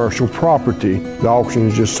selling commercial property, the auction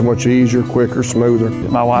is just so much easier, quicker, smoother.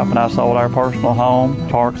 My wife and I sold our personal home.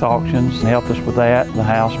 Parks Auctions helped us with that. The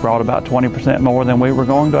house brought about 20% more than we were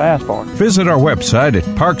going to ask for. Visit our website at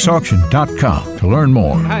parksauction.com to learn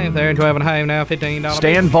more. Hey, if they're into having a home now, $15.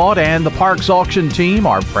 Stan Vaught and the Parks Auction team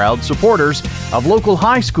are proud supporters of local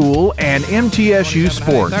high school and MTSU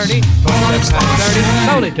sports.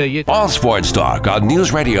 Sold it to you. All Sports Talk on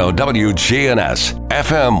News Radio WGNS,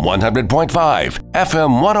 FM 100.5,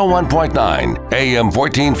 FM 101.9, AM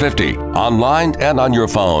 1450, online and on your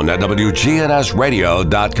phone at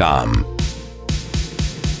WGNSradio.com.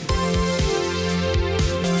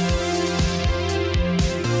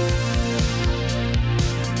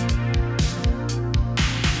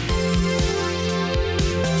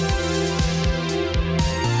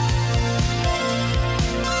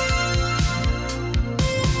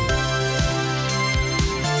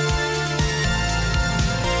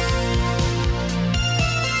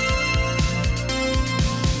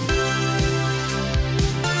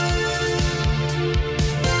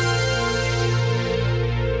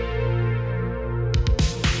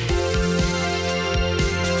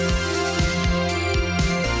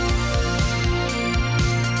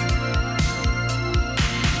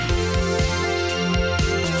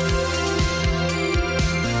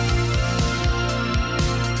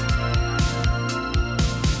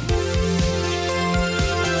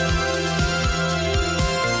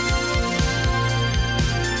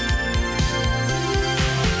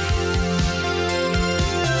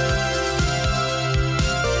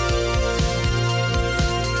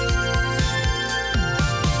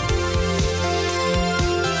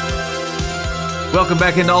 Welcome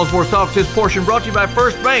back into All Sports Talk. This portion brought to you by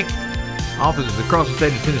First Bank. Offices across the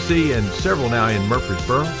state of Tennessee and several now in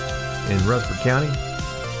Murfreesboro in Rutherford County.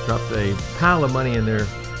 Dropped a pile of money in their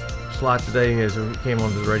slot today as we came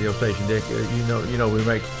onto the radio station, Dick. You know we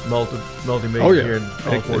make multi-million here in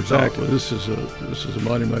All Sports Talk. Exactly. This is a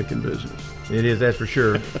money-making business. It is, that's for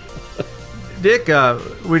sure. Dick,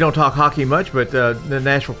 we don't talk hockey much, but the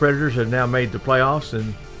Nashville Predators have now made the playoffs,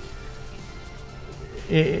 and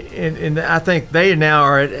I think they now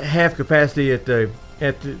are at half capacity at the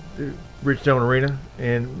Bridgestone Arena.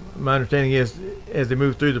 And my understanding is, as they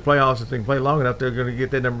move through the playoffs, if they can play long enough, they're going to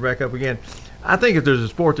get that number back up again. I think if there's a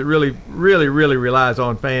sport that really, really, really relies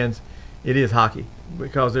on fans, it is hockey,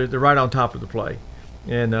 because they're right on top of the play,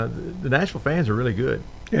 and the Nashville fans are really good.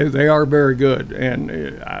 Yeah, they are very good,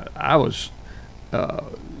 and I was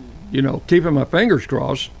keeping my fingers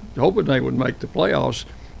crossed, hoping they would make the playoffs.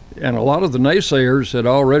 And a lot of the naysayers had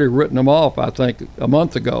already written them off, I think, a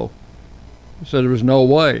month ago. Said there was no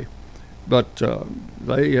way. But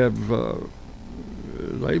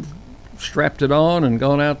they've strapped it on and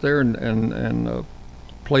gone out there and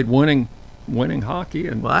played winning hockey.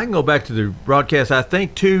 And well, I can go back to the broadcast, I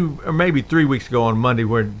think 2 or maybe 3 weeks ago on Monday,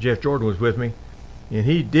 where Jeff Jordan was with me, and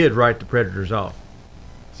he did write the Predators off.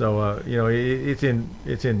 So it's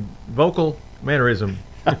in vocal mannerism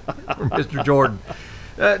from Mr. Jordan.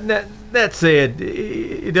 That said,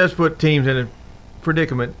 it does put teams in a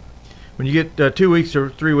predicament when you get 2 weeks or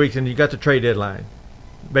 3 weeks and you got the trade deadline.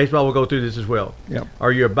 Baseball will go through this as well. Yep.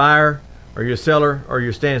 Are you a buyer? Are you a seller? Or are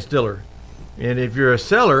you a stand-stiller? And if you're a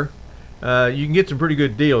seller, you can get some pretty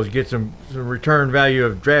good deals. You get some return value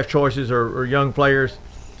of draft choices or young players,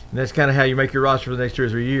 and that's kind of how you make your roster for the next 2 or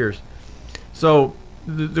 3 years. So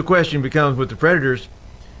the question becomes with the Predators,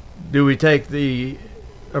 do we take the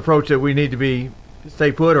approach that we need to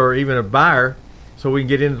stay put or even a buyer so we can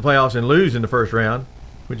get into the playoffs and lose in the first round,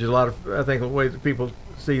 which is a lot of, I think, the way that people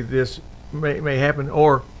see this may happen,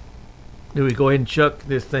 or do we go ahead and chuck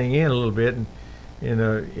this thing in a little bit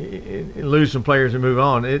and lose some players and move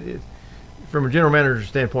on? From a general manager's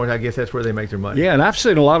standpoint, I guess that's where they make their money. Yeah, and I've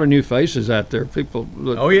seen a lot of new faces out there. People.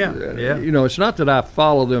 Oh yeah. It's not that I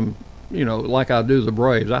follow them, like I do the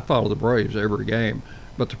Braves. I follow the Braves every game,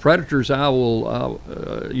 but the Predators, I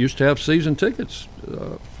used to have season tickets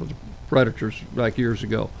for the Predators back years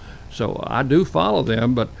ago, so I do follow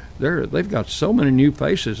them. But they've got so many new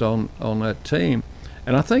faces on that team.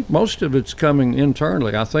 And I think most of it's coming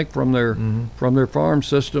internally. I think from their farm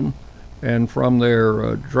system and from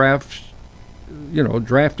their drafts,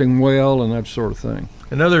 drafting well and that sort of thing.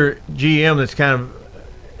 Another GM that's kind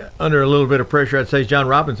of under a little bit of pressure, I'd say, is John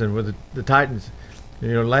Robinson with the Titans.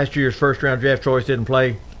 Last year's first-round draft choice didn't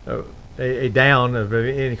play a down of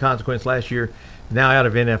any consequence last year. Now out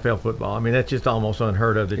of NFL football. I mean, that's just almost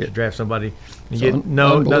unheard of that you draft somebody and get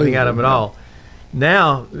nothing out of them at all.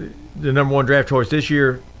 Now, the number one draft choice this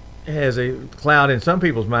year has a cloud in some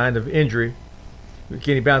people's mind of injury.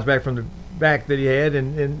 Can he bounce back from the back that he had?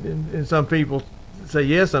 And some people say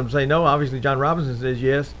yes, some say no. Obviously, John Robinson says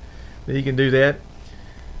yes, that he can do that.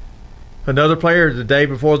 Another player, the day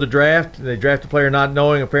before the draft, they draft a player not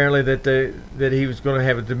knowing apparently that he was going to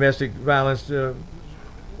have a domestic violence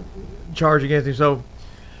charge against him. So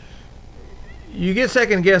you get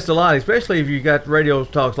second guessed a lot, especially if you got radio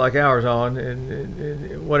talks like ours on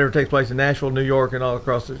and whatever takes place in Nashville, New York, and all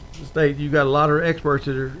across the state. You got a lot of experts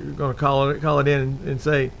that are going to call it in and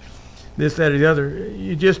say this, that, or the other.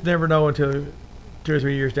 You just never know until 2 or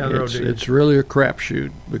 3 years down the road. It's really a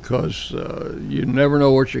crapshoot because you never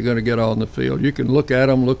know what you're going to get on the field. You can look at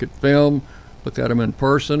them, look at film, look at them in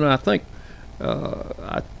person. And I think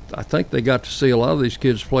I think they got to see a lot of these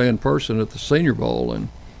kids play in person at the Senior Bowl, and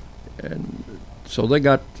so they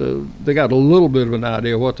got a little bit of an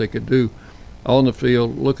idea what they could do on the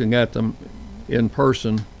field, looking at them in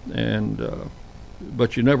person.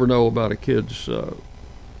 But you never know about a kid's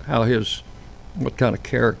what kind of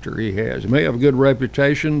character he has. He may have a good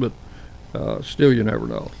reputation, but still you never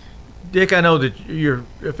know. Dick, I know that your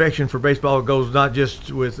affection for baseball goes not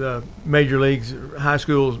just with major leagues, high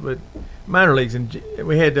schools, but minor leagues. And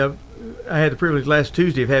I had the privilege last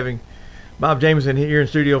Tuesday of having Bob Jameson here in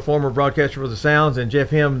studio, former broadcaster for the Sounds, and Jeff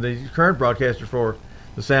Him, the current broadcaster for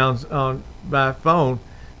the Sounds, by phone,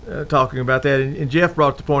 talking about that. And Jeff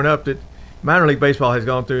brought the point up that minor league baseball has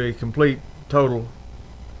gone through a complete, total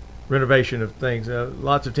renovation of things.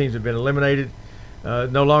 Lots of teams have been eliminated.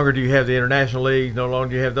 No longer do you have the international league. No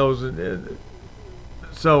longer do you have those.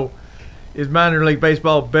 So is minor league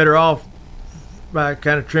baseball better off by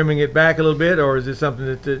kind of trimming it back a little bit, or is it something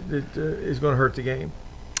that is going to hurt the game?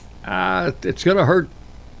 It's going to hurt.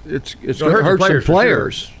 It's going to hurt some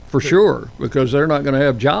players for sure, because they're not going to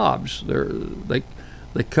have jobs. They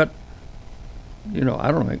cut.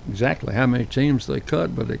 I don't know exactly how many teams they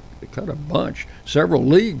cut, but they cut a bunch. Several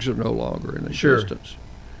leagues are no longer in existence.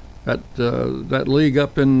 That league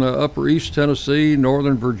up in Upper East Tennessee,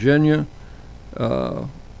 Northern Virginia,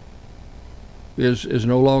 is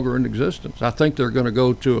no longer in existence. I think they're going to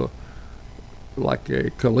go to a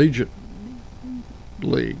collegiate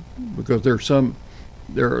league, because there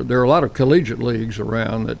are a lot of collegiate leagues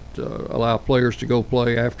around that allow players to go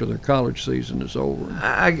play after their college season is over.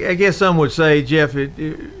 I guess some would say, Jeff,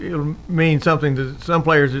 it'll mean something to some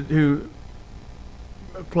players who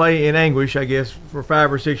play in anguish, I guess, for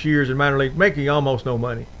 5 or 6 years in minor league, making almost no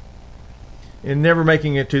money and never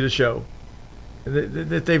making it to the show,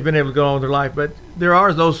 that they've been able to go on with their life. But there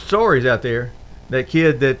are those stories out there, that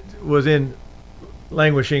kid that was in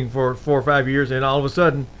languishing for 4 or 5 years, and all of a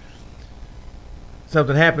sudden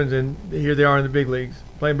something happens, and here they are in the big leagues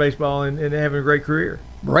playing baseball and having a great career.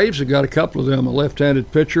 Braves have got a couple of them, a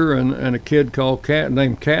left-handed pitcher and a kid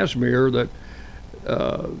named Casimir that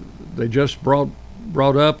they just brought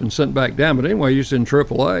up and sent back down. But anyway, he's in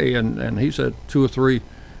AAA, and he's had 2 or 3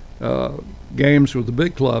 games with the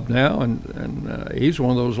big club now, and he's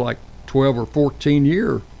one of those like 12 or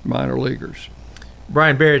 14-year minor leaguers.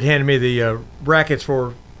 Brian Barrett handed me the brackets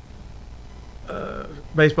for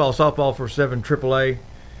baseball, softball for 7 AAA.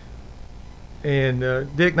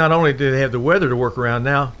 And Dick, not only do they have the weather to work around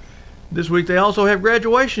now, this week they also have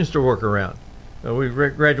graduations to work around.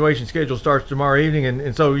 Graduation schedule starts tomorrow evening,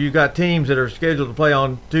 and so you got teams that are scheduled to play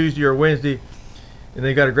on Tuesday or Wednesday, and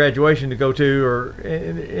they got a graduation to go to, or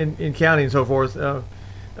in county and so forth.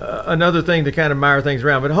 Another thing to kind of mire things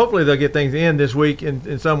around, but hopefully they'll get things in this week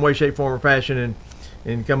in some way, shape, form, or fashion,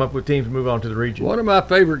 and come up with teams to move on to the region. One of my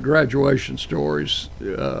favorite graduation stories,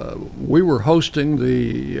 we were hosting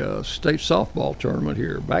the state softball tournament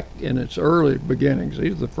here back in its early beginnings,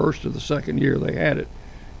 either the first or the second year they had it,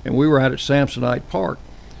 and we were out at Samsonite Park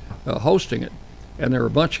hosting it, and there were a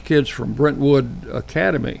bunch of kids from Brentwood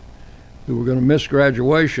Academy who were going to miss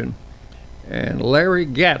graduation, and Larry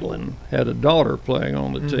Gatlin had a daughter playing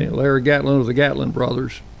on the team. Larry Gatlin of the Gatlin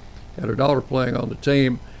brothers had a daughter playing on the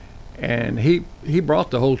team, and he brought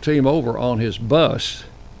the whole team over on his bus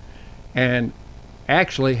and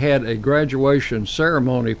actually had a graduation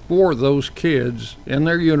ceremony for those kids in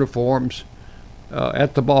their uniforms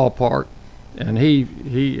at the ballpark, and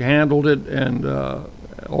he handled it and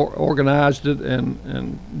organized it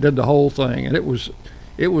and did the whole thing, and it was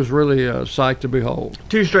really a sight to behold.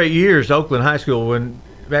 2 straight years, Oakland High School, when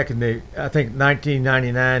back in I think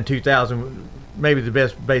 1999, 2000, maybe the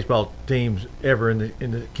best baseball teams ever in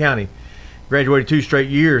the county, graduated 2 straight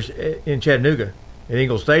years in Chattanooga at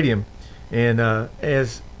Ingalls Stadium. And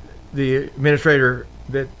as the administrator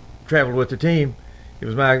that traveled with the team, it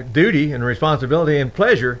was my duty and responsibility and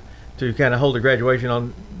pleasure to kind of hold the graduation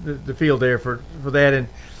on the field there for that. And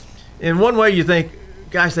in one way you think,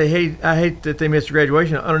 gosh, I hate that they missed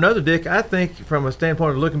graduation. On another, Dick, I think from a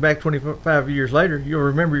standpoint of looking back 25 years later, you'll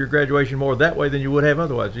remember your graduation more that way than you would have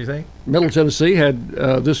otherwise. Do you think? Middle Tennessee had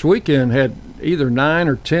this weekend had either 9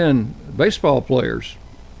 or 10 baseball players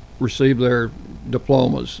receive their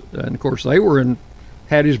diplomas, and of course they were in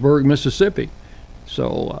Hattiesburg, Mississippi.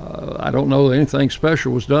 So I don't know that anything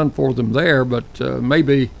special was done for them there, but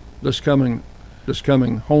maybe this coming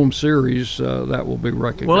home series that will be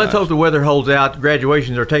recognized. Well, let's hope the weather holds out.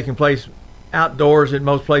 Graduations are taking place outdoors at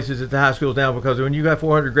most places at the high schools now, because when you got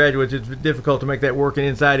 400 graduates, it's difficult to make that work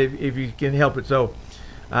inside if you can help it. So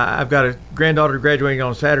I've got a granddaughter graduating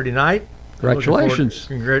on Saturday night. Congratulations.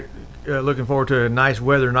 Looking forward to a nice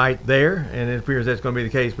weather night there, and it appears that's going to be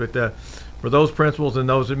the case. But for those principals and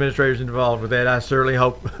those administrators involved with that, I certainly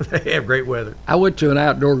hope they have great weather. I went to an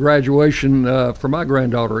outdoor graduation for my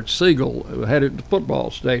granddaughter at Siegel, who had it at the football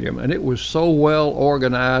stadium, and it was so well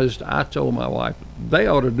organized. I told my wife, they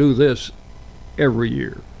ought to do this every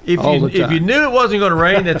year. If you knew it wasn't going to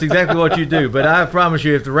rain, that's exactly what you do. But I promise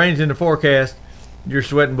you, if the rain's in the forecast, you're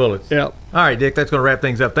sweating bullets. Yep. All right, Dick, that's going to wrap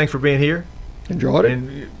things up. Thanks for being here. Enjoyed it.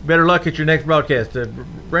 And better luck at your next broadcast.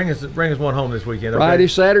 Bring us one home this weekend. Okay? Friday,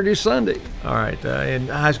 Saturday, Sunday. All right. And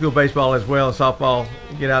high school baseball as well, and softball.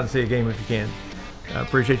 Get out and see a game if you can. I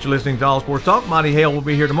appreciate you listening to All Sports Talk. Monty Hale will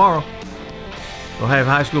be here tomorrow. We'll have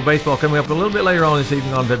high school baseball coming up a little bit later on this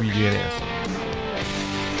evening on WGNS.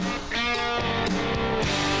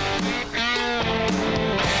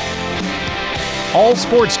 All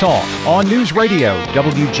Sports Talk on News Radio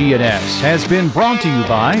WGNS has been brought to you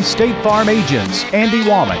by State Farm agents Andy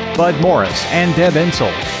Womack, Bud Morris, and Deb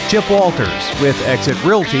Insel. Chip Walters with Exit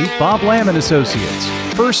Realty, Bob Lamb and Associates.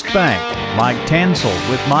 First Bank, Mike Tansel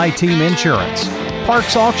with My Team Insurance.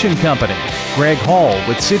 Parks Auction Company, Greg Hall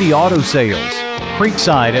with City Auto Sales.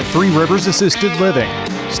 Creekside at Three Rivers Assisted Living.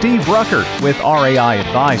 Steve Ruckert with RAI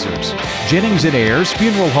Advisors. Jennings & Ayers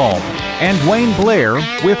Funeral Home. And Wayne Blair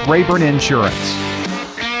with Rayburn Insurance.